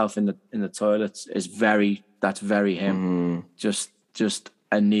shooting himself in the toilets is very. That's very him. Just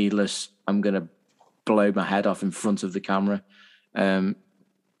a needless. I'm gonna blow my head off in front of the camera, and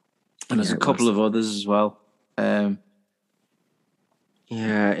there's a couple of others as well.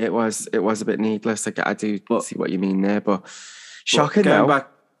 Yeah, it was a bit needless. Like, I do see what you mean there, but shocking though.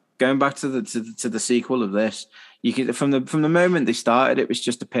 Going back to the sequel of this, you can from the moment they started, it was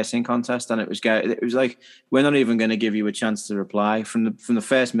just a pissing contest, and it was like, we're not even going to give you a chance to reply from the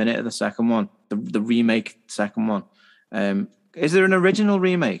first minute of the second one, the remake second one. Is there an original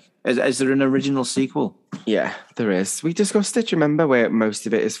remake? Is there an original sequel? Yeah, there is. We discussed it. Remember, where most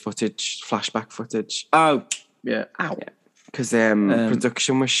of it is footage, flashback footage. Oh yeah. Ow. Yeah. Because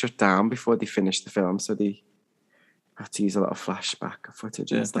production was shut down before they finished the film, so they had to use a lot of flashback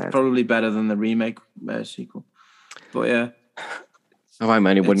footage instead. That's probably better than the remake sequel. But yeah. Oh, I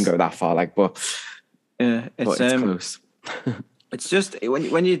mean, it wouldn't go that far, but yeah, it's close. It's just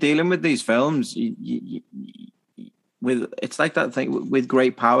when you're dealing with these films, it's like that thing. With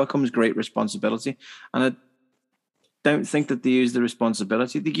great power comes great responsibility, and I don't think that they use the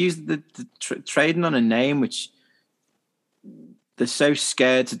responsibility. They use the trading on a name which they're so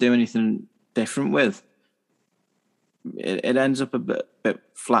scared to do anything different with. It ends up a bit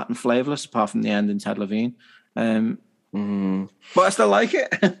flat and flavorless, apart from the end in Ted Levine. But I still like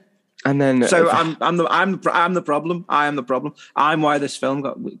it. And then, so I'm the problem. I am the problem. I'm why this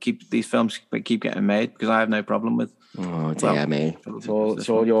film these films keep getting made, because I have no problem with. Oh dear me! It's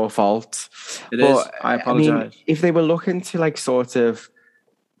all your fault. It is. I apologize. I mean, if they were looking to like sort of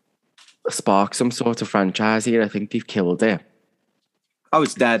spark some sort of franchise here, I think they've killed it. Oh,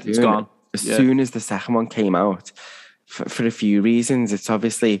 it's dead. It's gone. As soon as the second one came out, for a few reasons.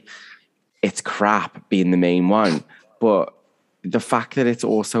 It's crap being the main one, but the fact that it's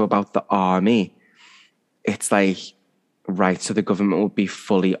also about the army, it's like, right, so the government would be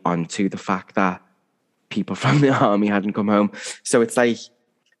fully onto the fact that people from the army hadn't come home. So it's like,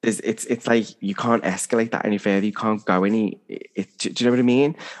 it's like you can't escalate that any further. You can't go any. Do you know what I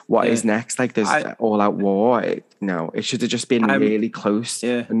mean? What is next? Like, there's all-out war. No, it should have just been really close.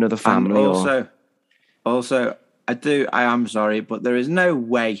 Yeah. Another family. And also, I do. I am sorry, but there is no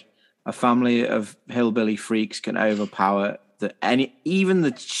way a family of hillbilly freaks can overpower even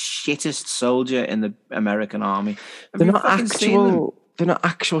the shittest soldier in the American army. Have you fucking seen them? They're not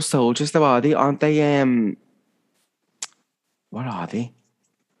actual soldiers, though, are they? Aren't they? What are they?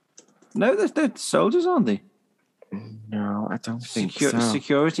 No, they're soldiers, aren't they? No, I don't think so.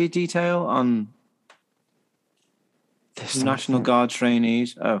 Security detail on National Guard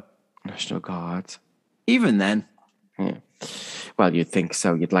trainees. Oh, National Guard. Even then. Yeah. Well, you'd think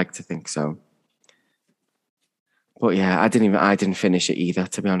so. You'd like to think so. But yeah, I didn't finish it either,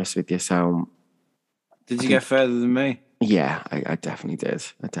 to be honest with you. So, did you get further than me? Yeah, I definitely did.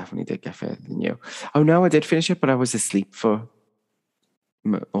 I definitely did get further than you. Oh no, I did finish it, but I was asleep for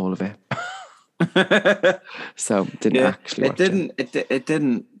all of it. So didn't actually. It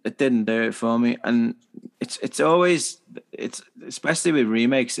didn't do it for me, and it's always especially with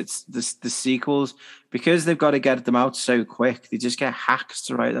remakes. It's the sequels, because they've got to get them out so quick. They just get hacks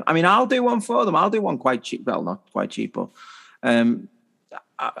to write them. I mean, I'll do one for them. I'll do one quite cheap. Well, not quite cheap, but and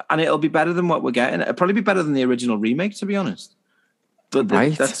it'll be better than what we're getting. It'll probably be better than the original remake, to be honest. But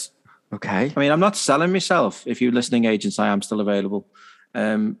right. That's okay. I mean, I'm not selling myself. If you're listening, agents, I am still available.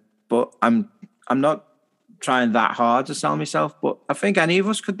 But I'm not trying that hard to sell myself. But I think any of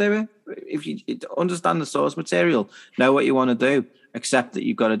us could do it. If you understand the source material, know what you want to do, accept that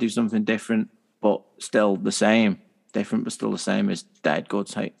you've got to do something different, but still the same. Different, but still the same is dead good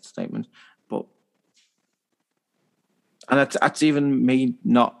statement. But and that's even me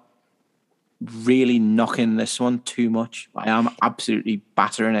not really knocking this one too much. I am absolutely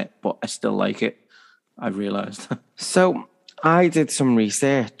battering it, but I still like it. I've realised. So I did some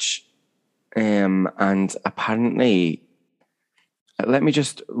research, and apparently, let me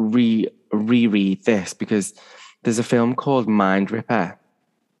just reread this, because there's a film called Mind Ripper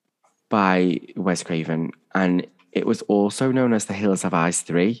by Wes Craven, and it was also known as The Hills Have Eyes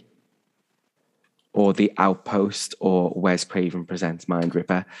 3, or The Outpost, or Wes Craven Presents Mind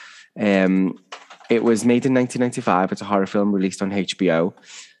Ripper. It was made in 1995. It's a horror film released on HBO,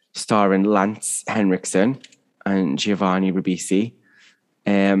 starring Lance Henriksen and Giovanni Ribisi.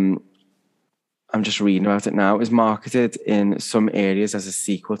 I'm just reading about it now. It was marketed in some areas as a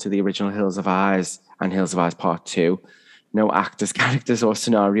sequel to the original Hills of Eyes and Hills of Eyes Part 2. No actors, characters, or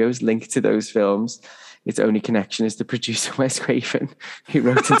scenarios linked to those films. Its only connection is the producer, Wes Craven, who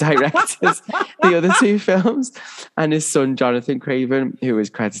wrote and directed the other two films, and his son, Jonathan Craven, who is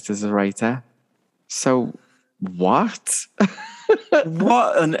credited as a writer. So, what?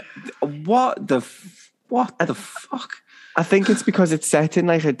 What the fuck? I think it's because it's set in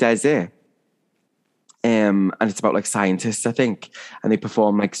like a desert. And it's about like scientists, I think, and they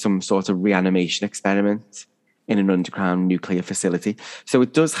perform like some sort of reanimation experiment in an underground nuclear facility. So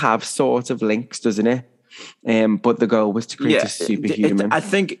it does have sort of links, doesn't it? But the goal was to create a superhuman. I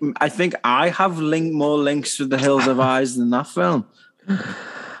think I have more links with the Hills of Eyes than that film.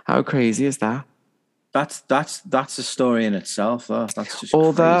 How crazy is that? That's a story in itself, though. That's just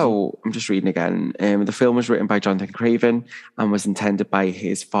Although, crazy. I'm just reading again, the film was written by Jonathan Craven and was intended by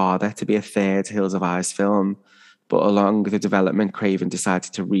his father to be a third Hills of Eyes film. But along the development, Craven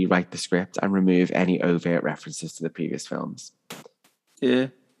decided to rewrite the script and remove any overt references to the previous films. Yeah.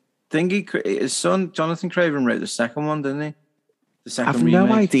 His son, Jonathan Craven, wrote the second one, didn't he? The second remake. I have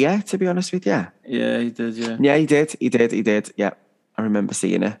no idea, to be honest with you. Yeah, he did, yeah. Yeah, he did. Yeah, I remember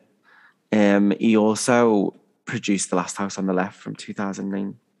seeing it. He also produced The Last House on the Left from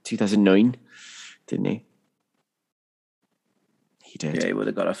 2009, didn't he? He did. Yeah, he would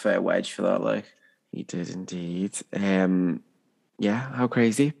have got a fair wedge for that, like. He did indeed. Yeah, how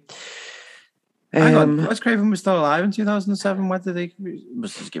crazy. Hang on, Wes Craven was still alive in 2007. Why did they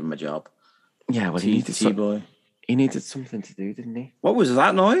must just give him a job? Yeah, well, he needed something to do, didn't he? What was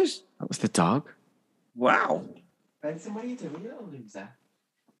that noise? That was the dog. Wow. Benson, what are you doing, you little loser?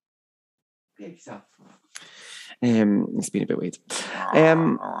 Behave yourself. It's been a bit weird.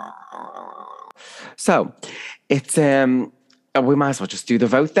 So it's we might as well just do the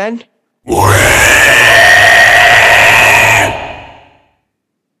vote then.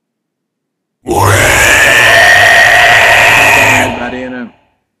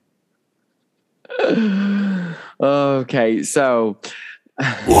 Okay, so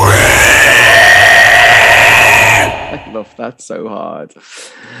I love that so hard.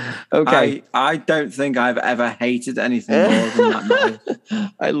 Okay. I don't think I've ever hated anything more than that noise.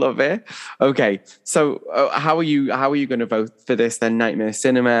 I love it. Okay, so how are you going to vote for this then? Nightmare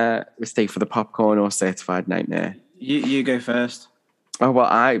Cinema, Stay for the Popcorn, or Certified Nightmare? You go first. Oh, well,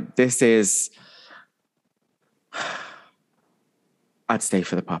 I'd Stay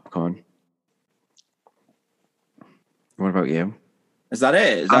for the Popcorn. What about you? Is that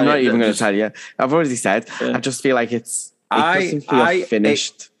it? Is I'm that not it? even going to Just- tell you. I've already said. Yeah. I just feel like it doesn't feel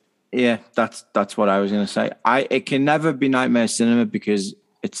finished. Yeah, that's what I was going to say. It can never be Nightmare Cinema because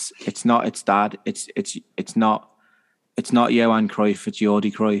it's not its dad. It's not Johan Cruyff. It's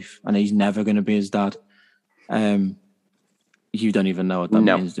Jordi Cruyff, and he's never going to be his dad. You don't even know what that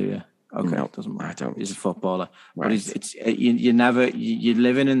No. means, do you? Okay, No, it doesn't matter. I don't. He's a footballer, Right. but you're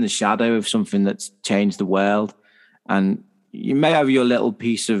living in the shadow of something that's changed the world, and you may have your little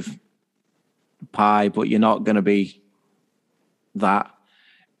piece of pie, but you're not going to be that.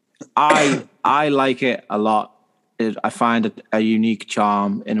 I like it a lot. I find it a unique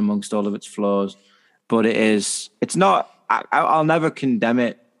charm in amongst all of its flaws, but it's not. I'll never condemn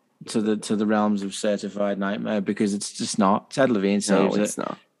it to the realms of certified nightmare because it's just not. Ted Levine saves No, it's it.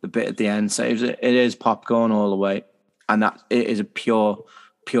 not. The bit at the end saves it. It is popcorn all the way, and that it is a pure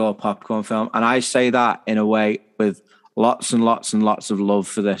popcorn film. And I say that in a way with lots and lots and lots of love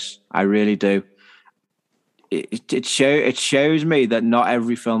for this. I really do. It shows me that not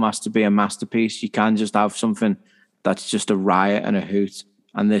every film has to be a masterpiece. You can just have something that's just a riot and a hoot.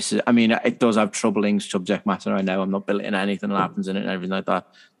 And this is, I mean, it does have troubling subject matter. I know I'm not belittling anything that happens in it and everything like that,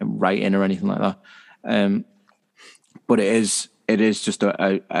 and writing or anything like that. But it is just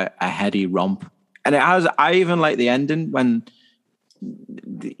a heady romp, and it has. I even like the ending when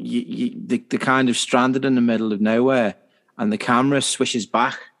the kind of stranded in the middle of nowhere, and the camera swishes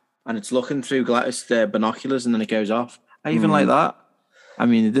back, and it's looking through binoculars, and then it goes off. I even like that. I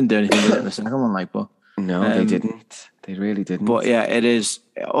mean, they didn't do anything with it in the second one, like, but No, they didn't. They really didn't. but yeah, it is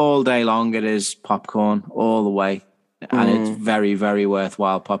all day long. It is popcorn all the way, and it's very, very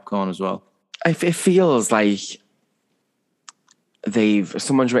worthwhile popcorn as well. It feels like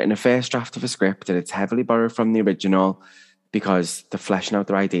someone's written a first draft of a script and it's heavily borrowed from the original because they're fleshing out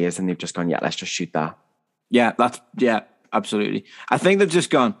their ideas and they've just gone, yeah, let's just shoot that. Yeah, absolutely. I think they've just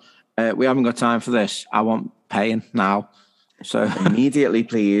gone, we haven't got time for this. I want paying now. So Immediately,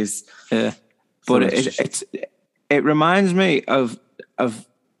 please. Yeah. So But it reminds me of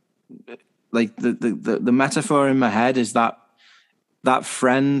like the metaphor in my head is that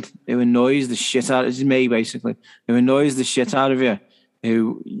friend who annoys the shit out of this is me, basically, who annoys the shit out of you,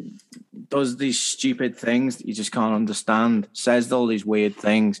 who does these stupid things that you just can't understand, says all these weird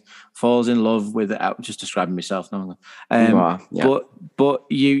things, falls in love with it. I'm just describing myself now. You are, yeah. But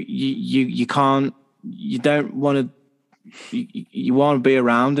you can't, you don't want to, you want to be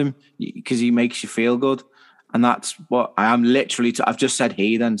around him because he makes you feel good. And that's what I am literally, I've just said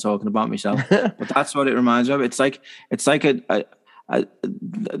he then talking about myself, but that's what it reminds me of. It's like a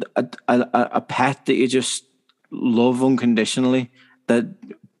pet that you just love unconditionally, that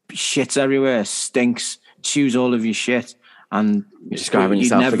shits everywhere, stinks, chews all of your shit, and you're describing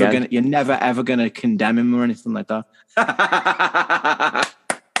yourself again. You're never ever gonna condemn him or anything like that.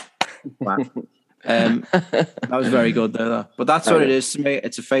 Wow. That was very good though. But that's what it is to me.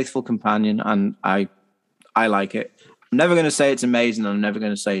 It's a faithful companion, and I like it. I'm never going to say it's amazing, and I'm never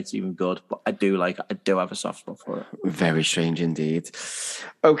going to say it's even good, but I do like it. I do have a soft spot for it. Very strange indeed.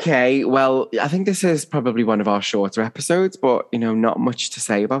 Okay, well, I think this is probably one of our shorter episodes, but, you know, not much to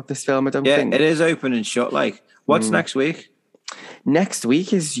say about this film, I don't think. Yeah, it is open and shut. Like, what's next week? Next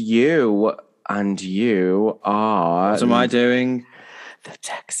week is you, and you are... What am I doing? The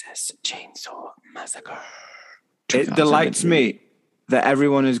Texas Chainsaw Massacre. It delights me that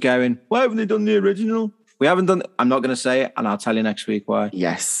everyone is going, why haven't they done the original? We haven't done. I'm not going to say it, and I'll tell you next week why.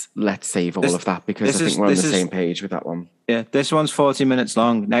 Yes, let's save all of that because I think we're on the same page with that one. Yeah, this one's 40 minutes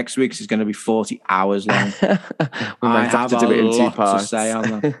long. Next week's is going to be 40 hours long. We might have to do it in 2 parts. To say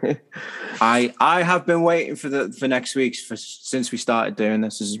on that. I have been waiting for next week's since we started doing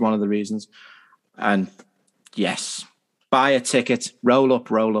this. This is one of the reasons. And yes, buy a ticket. Roll up.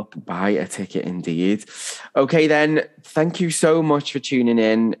 Buy a ticket, indeed. Okay, then. Thank you so much for tuning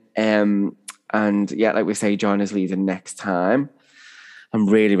in. And yeah, like we say, John is leading next time. I'm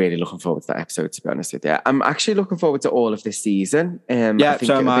really, really looking forward to that episode, to be honest with you. I'm actually looking forward to all of this season. Yeah,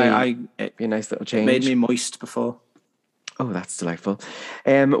 so am I. It'd be a nice little change. It made me moist before. Oh, that's delightful.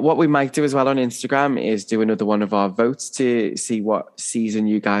 What we might do as well on Instagram is do another one of our votes to see what season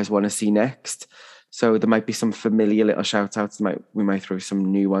you guys want to see next. So there might be some familiar little shout outs. We might throw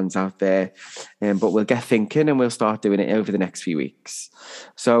some new ones out there. But we'll get thinking and we'll start doing it over the next few weeks.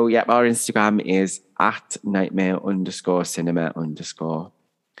 So, yeah, our Instagram is at nightmare_cinema_.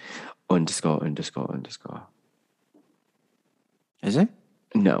 Is it?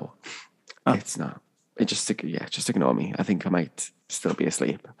 No, It's not. Just ignore me. I think I might still be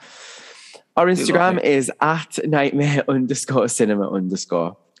asleep. Our Instagram is at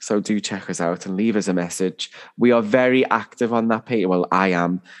nightmare_cinema_. So do check us out and leave us a message. We are very active on that page. Well, I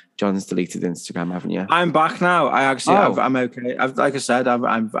am. John's deleted Instagram, haven't you? I'm back now. Oh. I'm okay. Like I said,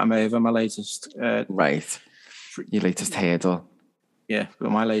 I'm over my latest. Right. Your latest hurdle. Yeah,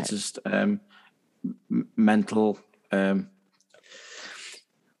 but my latest mental. Well,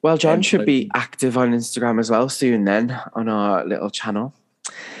 John should be active on Instagram as well soon then on our little channel.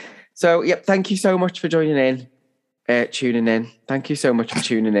 So, yep, thank you so much for joining in, tuning in. Thank you so much for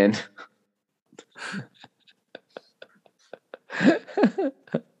tuning in.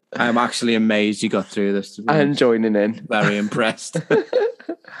 I'm actually amazed you got through this. And joining in. Very impressed.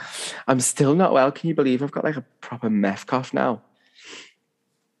 I'm still not well. Can you believe I've got like a proper meth cough now?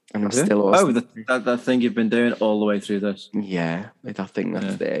 And I'm still awesome. Oh, that thing you've been doing all the way through this. Yeah, that thing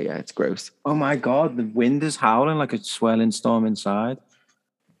that's there. Yeah, it's gross. Oh my God, the wind is howling like a swelling storm inside.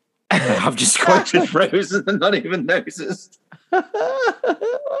 I've just quoted Frozen and not even noticed. Oh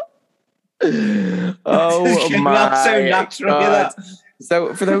my That's so natural. God.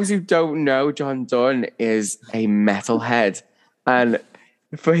 So for those who don't know, John Dunn is a metalhead. And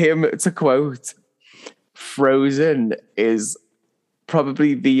for him to quote, Frozen is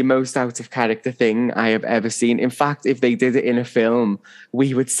probably the most out of character thing I have ever seen. In fact, if they did it in a film,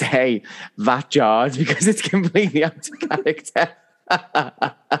 we would say that jarred because it's completely out of character.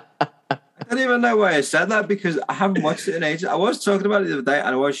 I don't even know why I said that because I haven't watched it in ages. I was talking about it the other day and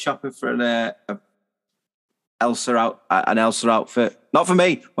I was shopping for an Elsa outfit. Not for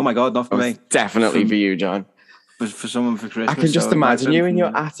me. Oh my God, not for me. Definitely for you, John. For someone for Christmas. I can just imagine you in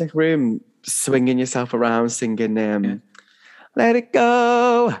your attic room swinging yourself around singing Let It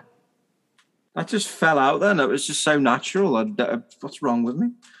Go. That just fell out then. It was just so natural. What's wrong with me?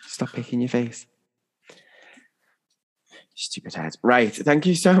 Stop picking your face. Stupid head. Right. Thank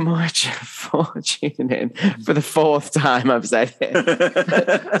you so much for tuning in for the fourth time I've said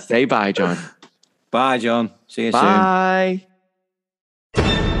it. Say bye, John. Bye, John. See you soon. Bye.